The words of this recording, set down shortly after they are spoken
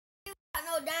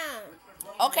down.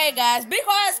 Okay, guys, be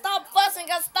quiet, stop fussing,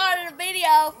 got started the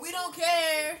video. We don't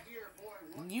care.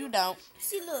 You don't.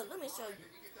 See, look, let me show you.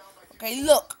 Okay,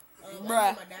 look,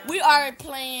 bruh. We are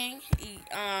playing.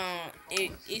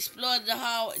 Explore the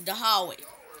hallway.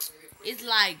 It's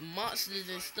like monsters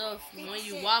and stuff. When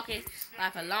you walking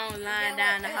like a long line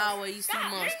down the hallway, you see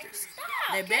monsters.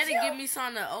 They better give me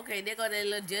something. Okay, they got that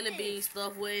little jelly bean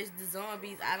stuff. Where's the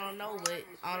zombies? I don't know, but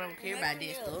I don't care about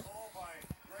this stuff.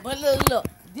 But look,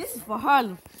 this is for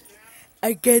Harlem.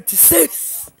 I get the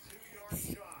sense.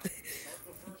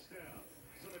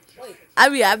 I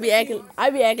be acting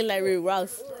like Rick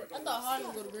Ross. I thought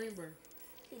Harlem go to Greenberg.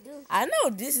 I know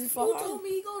this is for Who Harlem. told me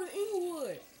he go to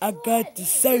Inglewood? I got the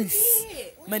sense.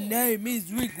 My name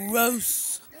is Rick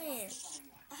Ross. Man,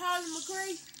 Harlem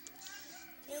McCray.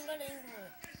 He don't go to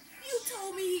Inglewood. You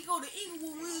told me he go to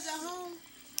Inglewood when we was at home.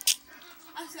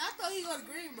 I said, I thought he go to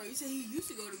Greenberg. You said he used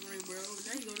to go to Greenberg, but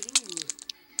now he go to Inglewood.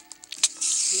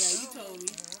 Yeah, you told me.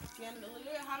 Tiana,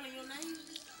 holler your name.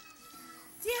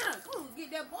 Tiana, come on, get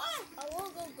that boy. I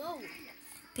won't go.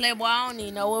 Playboy, I don't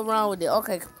even know what's wrong with it.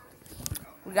 Okay.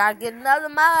 We gotta get another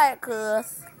mic,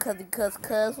 cuz with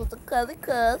the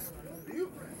cuz.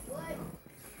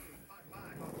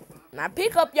 Now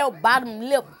pick up your bottom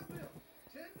lip.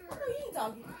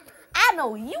 I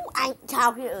know you ain't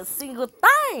talking a single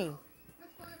thing.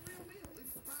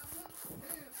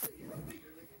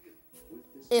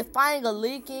 If I ain't a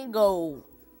leaking gold.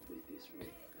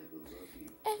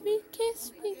 Every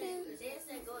kiss we do.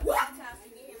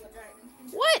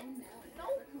 What?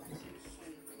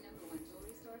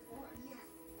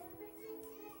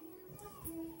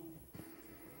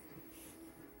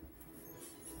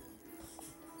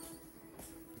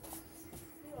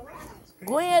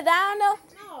 Gwen down there?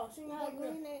 No, she had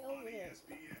Green ain't over here.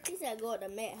 He said go to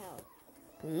Matt house.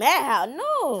 Matt house?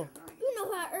 No. You know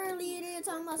how early it is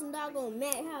talking about some doggone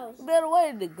Matt house. Better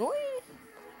wait to Gwen.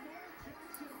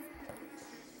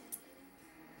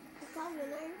 Call your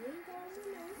name.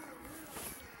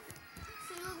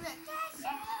 See, look at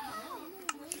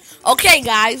that. Okay,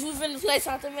 guys, we finna play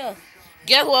something else.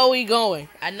 Guess where we going?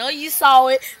 I know you saw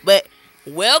it, but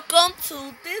welcome to the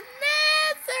Nether.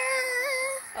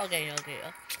 Okay.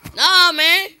 No,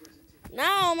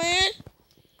 man.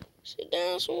 Sit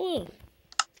down somewhere.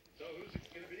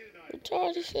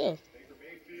 Recharge yourself.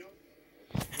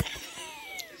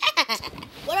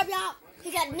 What up, y'all?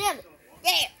 He got the Nether.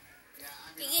 Yeah.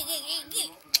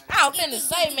 I was finna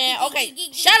say, man. Okay,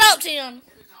 shut up, Tim.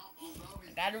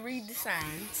 I gotta read the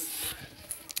signs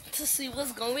to see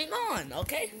what's going on,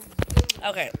 okay?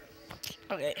 Okay.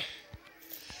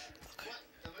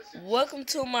 Welcome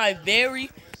to my very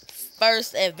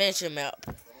first adventure map.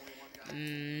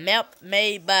 Map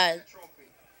made by...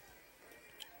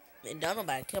 Don't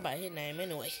nobody care about his name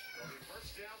anyway.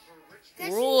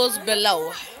 Rules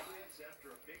below.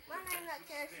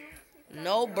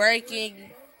 No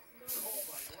breaking,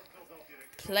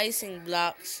 placing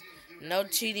blocks, no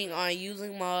cheating on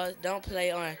using mods, don't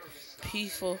play on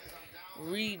peaceful,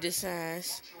 read the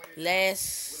signs,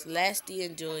 lastly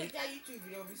enjoy.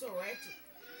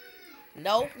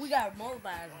 No, we got mobile.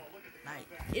 Like,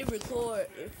 it record,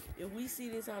 if we see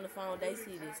this on the phone, they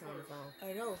see this on the phone.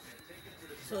 I know.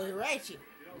 So it's ratchet.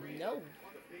 No.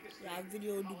 Y'all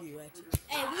video do be ratchet.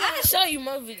 Hey, I can show you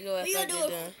my video after I get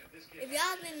done. If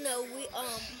y'all didn't know,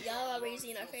 y'all already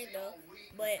seen our face though,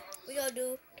 but we gonna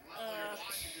do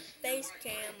face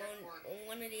cam on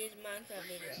one of these Minecraft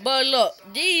videos. But look,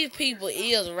 these people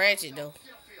is ratchet though.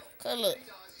 Cause look,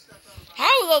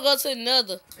 how we gonna go to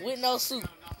another with no suit?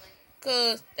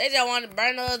 Cause they just want to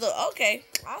burn the other. Okay,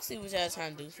 I see what y'all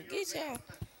trying to do. Forget y'all.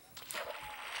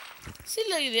 See,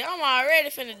 look at this. I'm already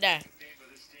finna die.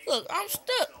 Look, I'm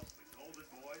stuck.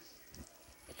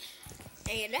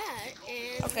 And you died.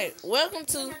 Okay, welcome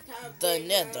to the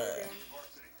Nether.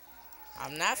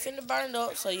 I'm not finna burn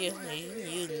up, so you can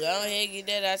go ahead and get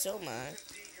that out your mind.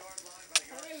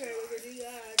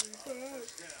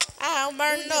 I'm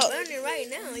burning up. You're burning right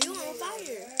now. You on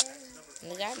fire.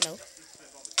 Nigga, I know.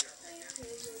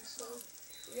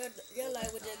 You're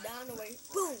like with the down the way.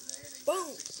 Boom,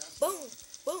 boom, boom,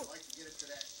 boom.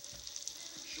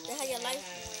 That's how your life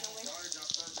went away.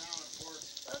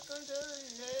 Welcome to the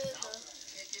Nether.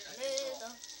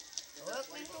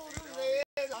 Welcome to the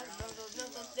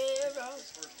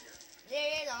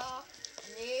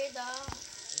Nether.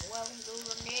 Welcome to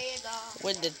the Nether.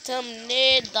 With the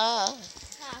Nether.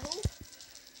 Who?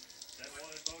 I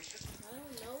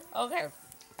don't know. Okay.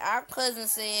 Our cousin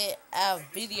said our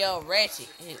video ratchet.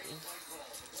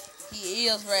 He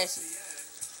is ratchet.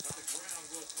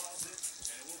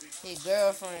 His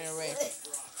girlfriend ratchet.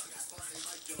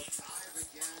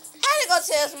 How they gonna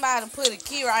tell somebody to put a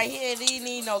key right here and they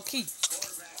need no key?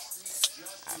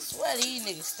 I swear these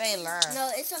niggas stay lying.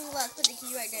 No, it's something about put the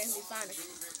key right there and we find it.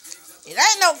 It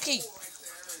ain't no key.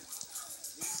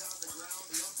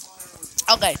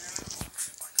 Okay.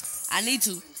 I need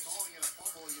to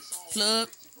plug.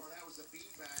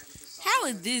 How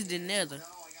is this the nether?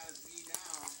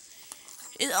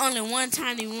 It's only one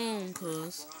tiny room,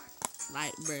 cuz.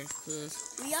 Like, bruh,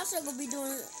 cuz. We also gonna be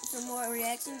doing some more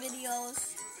reaction videos.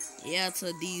 Yeah,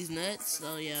 to these nuts.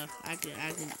 So yeah, I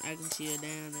can chill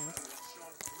down now.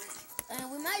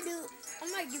 And we might do.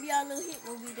 I might give y'all a little hint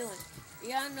what we doing.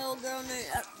 Y'all know a girl named.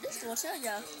 This is gonna tell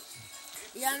y'all.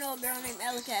 Y'all know a girl named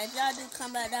Ellicat. If y'all do,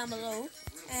 come back down below.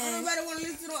 And Nobody wanna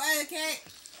listen to no Ellicat.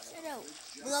 Shut up.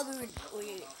 Below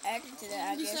we acting to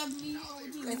that, I guess.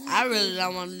 I really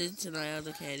don't want to listen to no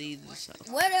Ellicat either. So.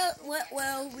 What else?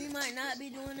 Well, we might not be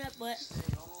doing that, but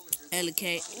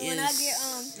Ellicat is. when I get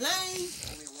lame.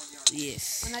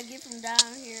 Yes. When I get from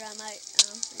down here, I might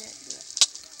forget to do it.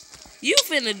 You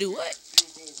finna do what?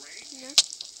 Yeah.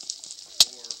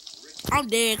 I'm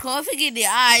dead, cuz. Forget the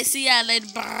eyes. See y'all later,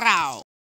 bro.